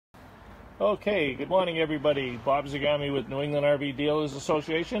Okay, good morning everybody. Bob Zagami with New England RV Dealers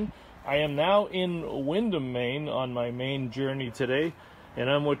Association. I am now in Windham, Maine on my Maine journey today, and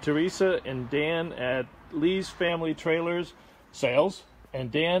I'm with Teresa and Dan at Lee's Family Trailers Sales.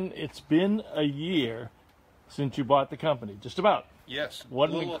 And Dan, it's been a year since you bought the company, just about. Yes, what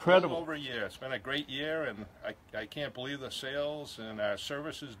an incredible, little over a year. It's been a great year, and I can't believe the sales and our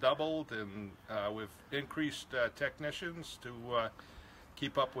service has doubled, and we've increased technicians to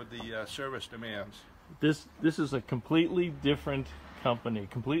keep up with the service demands. This is a completely different company,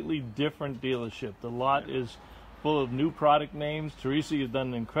 completely different dealership. The lot is full of new product names. Teresa, you've done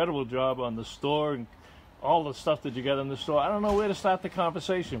an incredible job on the store and all the stuff that you got in the store. I don't know where to start the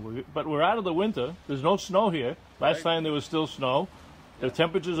conversation, but we're out of the winter. There's no snow here. Last time there was still snow. The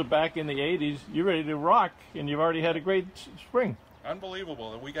temperatures are back in the 80s. You're ready to rock, and you've already had a great spring.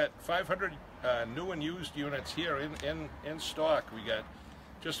 Unbelievable. We got 500 new and used units here in stock. We got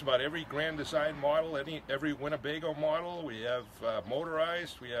just about every Grand Design model, every Winnebago model. We have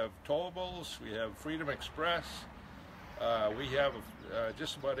motorized, we have towables, we have Freedom Express. We have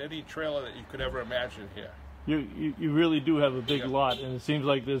just about any trailer that you could ever imagine here. You really do have a big lot, and it seems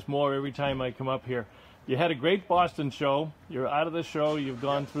like there's more every time I come up here. You had a great Boston show. You're out of the show. You've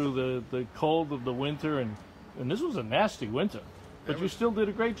gone through the cold of the winter, and this was a nasty winter. But you still did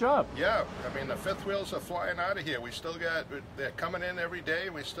a great job. Yeah, I mean, the fifth wheels are flying out of here. We still got, they're coming in every day.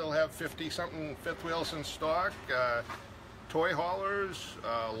 We still have 50-something fifth wheels in stock. Toy haulers,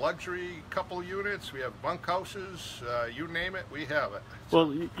 luxury couple units. We have bunkhouses. You name it, we have it.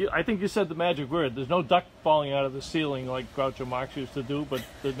 Well, I think you said the magic word. There's no duck falling out of the ceiling like Groucho Marx used to do, but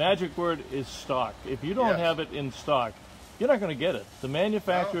the magic word is stock. If you don't have it in stock, you're not going to get it. The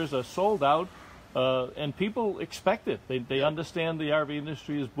manufacturers are sold out. And people expect it. They understand the RV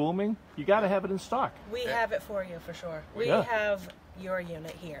industry is booming. You got to have it in stock. We have it for you for sure. We have your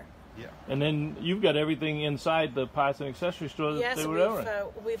unit here. Yeah. And then you've got everything inside the parts and accessory store that they were doing. Yes,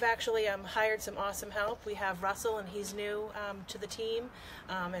 we've actually hired some awesome help. We have Russell, and he's new to the team,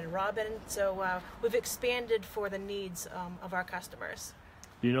 and Robin. So we've expanded for the needs of our customers.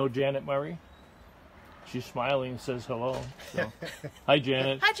 Do you know Janet Murray? She's smiling and says hello. So, hi,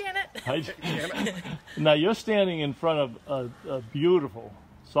 Janet. Hi, Janet. Hi, Janet. Now, you're standing in front of a beautiful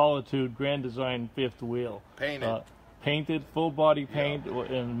Solitude Grand Design fifth wheel. Painted, full body paint,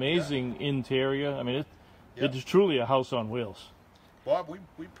 an amazing interior. I mean, it's truly a house on wheels. Bob,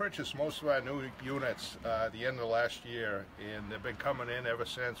 we purchased most of our new units at the end of last year, and they've been coming in ever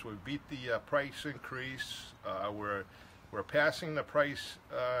since. We beat the price increase. We're passing the price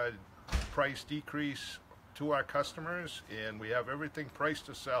decrease to our customers, and we have everything priced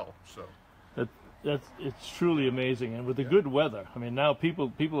to sell. So it's truly amazing, and with the good weather, I mean, now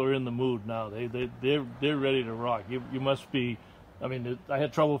people are in the mood now. They're ready to rock. You must be. I mean, I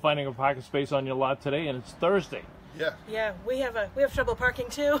had trouble finding a parking space on your lot today, and it's Thursday. Yeah, we have trouble parking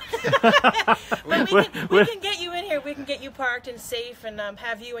too. But we can get you in here. We can get you parked and safe, and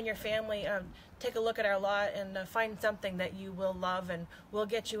have you and your family take a look at our lot and find something that you will love, and we'll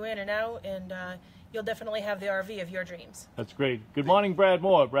get you in and out, and you'll definitely have the RV of your dreams. That's great. Good morning, Brad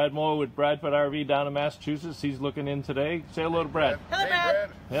Moore. Brad Moore with Bradford RV down in Massachusetts. He's looking in today. Say hello to Brad. Hello,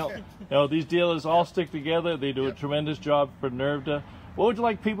 Brad. Well, these dealers all stick together. They do a tremendous job for NERVDA. What would you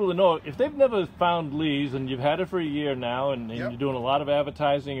like people to know? If they've never found Lee's, and you've had it for a year now, and you're doing a lot of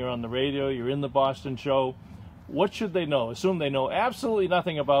advertising, you're on the radio, you're in the Boston show, what should they know? Assume they know absolutely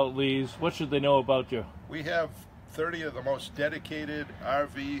nothing about Lee's. What should they know about you? We have 30 of the most dedicated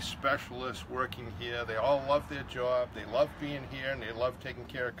RV specialists working here. They all love their job. They love being here, and they love taking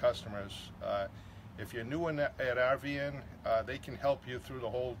care of customers. If you're new at RVing, they can help you through the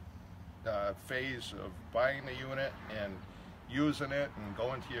whole phase of buying the unit and using it and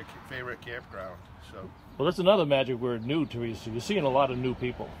going to your favorite campground. Well, that's another magic word, new, Teresa. You're seeing a lot of new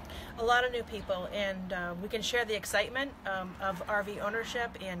people. A lot of new people, and we can share the excitement of RV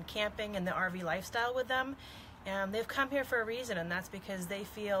ownership and camping and the RV lifestyle with them. And they've come here for a reason, and that's because they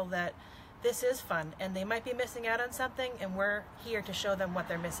feel that this is fun, and they might be missing out on something, and we're here to show them what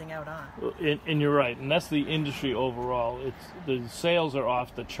they're missing out on. And you're right, and that's the industry overall. The sales are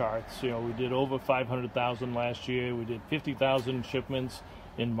off the charts. You know, we did over 500,000 last year. We did 50,000 shipments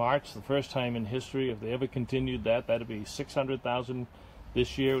in March, the first time in history. If they ever continued that, that'd be 600,000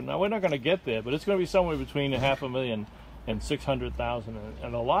 this year. Now, we're not going to get there, but it's going to be somewhere between 500,000 and 600,000,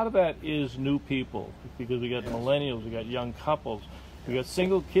 and a lot of that is new people, because we got millennials, we got young couples, we got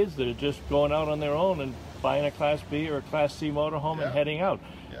single kids that are just going out on their own and buying a Class B or a Class C motorhome and heading out.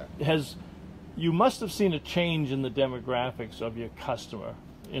 You must have seen a change in the demographics of your customer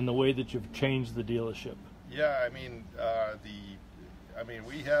in the way that you've changed the dealership. Yeah, I mean, I mean,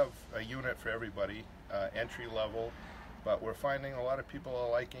 we have a unit for everybody, entry level, but we're finding a lot of people are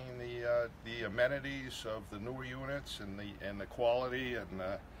liking the amenities of the newer units and the quality and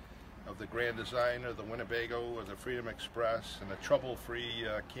of the grand design of the Winnebago or the Freedom Express, and the trouble-free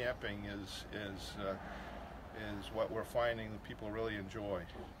camping is what we're finding that people really enjoy.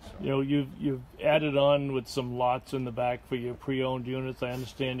 So. You know, you've added on with some lots in the back for your pre-owned units. I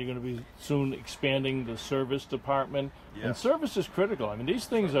understand you're going to be soon expanding the service department. Yes. And service is critical. I mean, these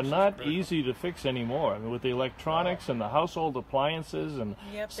things are not easy to fix anymore. I mean, with the electronics and the household appliances and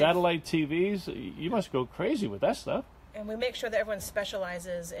satellite TVs, you must go crazy with that stuff. And we make sure that everyone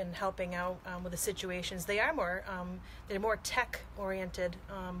specializes in helping out with the situations. They are they're more tech oriented.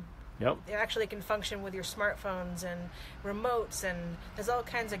 Yep. They actually can function with your smartphones and remotes, and there's all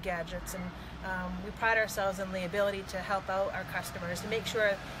kinds of gadgets. And we pride ourselves in the ability to help out our customers to make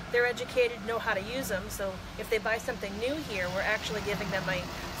sure they're educated, know how to use them. So if they buy something new here, we're actually giving them a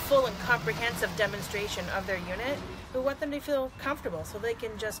full and comprehensive demonstration of their unit. We want them to feel comfortable so they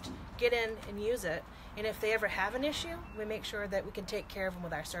can just get in and use it. And if they ever have an issue, we make sure that we can take care of them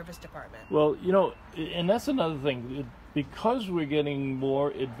with our service department. Well, you know, and that's another thing. Because we're getting more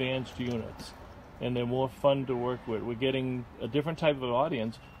advanced units and they're more fun to work with, we're getting a different type of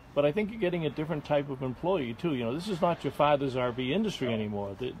audience, but I think you're getting a different type of employee too. You know, this is not your father's RV industry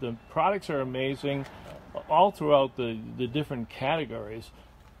anymore. The products are amazing all throughout the different categories,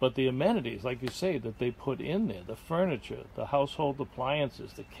 but the amenities, like you say, that they put in there, the furniture, the household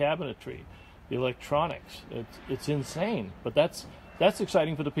appliances, the cabinetry, the electronics, it's insane. But that's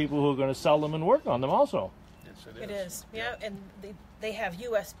exciting for the people who are going to sell them and work on them also. It is, yeah, and they have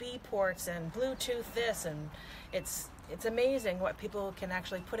USB ports and Bluetooth this, and it's amazing what people can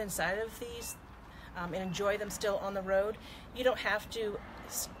actually put inside of these and enjoy them still on the road. You don't have to,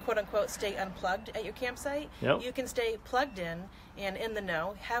 quote unquote, stay unplugged at your campsite. Yep. You can stay plugged in and in the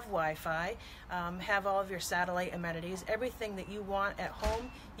know, have Wi-Fi, have all of your satellite amenities, everything that you want at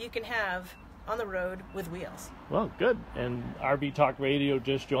home, you can have on the road with wheels. Well, good. And RV Talk Radio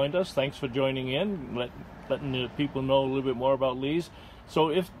just joined us. Thanks for joining in, letting the people know a little bit more about Lee's. So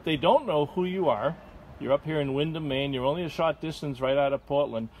if they don't know who you are, you're up here in Windham, Maine. You're only a short distance right out of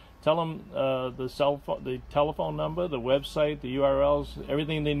Portland. Tell them the telephone number, the website, the URLs,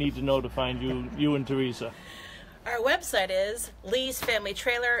 everything they need to know to find you and Teresa. Our website is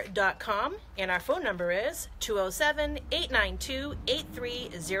leesfamilytrailer.com, and our phone number is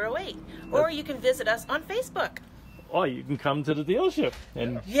 207-892-8308. Or you can visit us on Facebook. Or you can come to the dealership.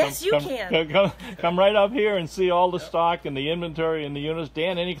 And yes, you can. Come right up here and see all the stock and the inventory and the units.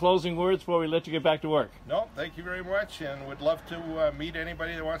 Dan, any closing words before we let you get back to work? No, thank you very much, and would love to meet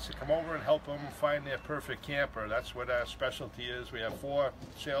anybody that wants to come over and help them find their perfect camper. That's what our specialty is. We have 4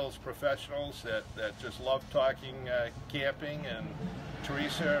 sales professionals that just love talking camping, and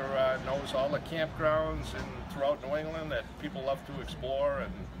Teresa knows all the campgrounds and throughout New England that people love to explore.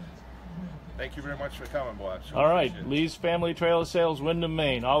 And thank you very much for coming, Bob. All right, Lee's Family Trailer Sales, Windham,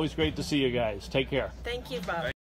 Maine. Always great to see you guys. Take care. Thank you, Bob.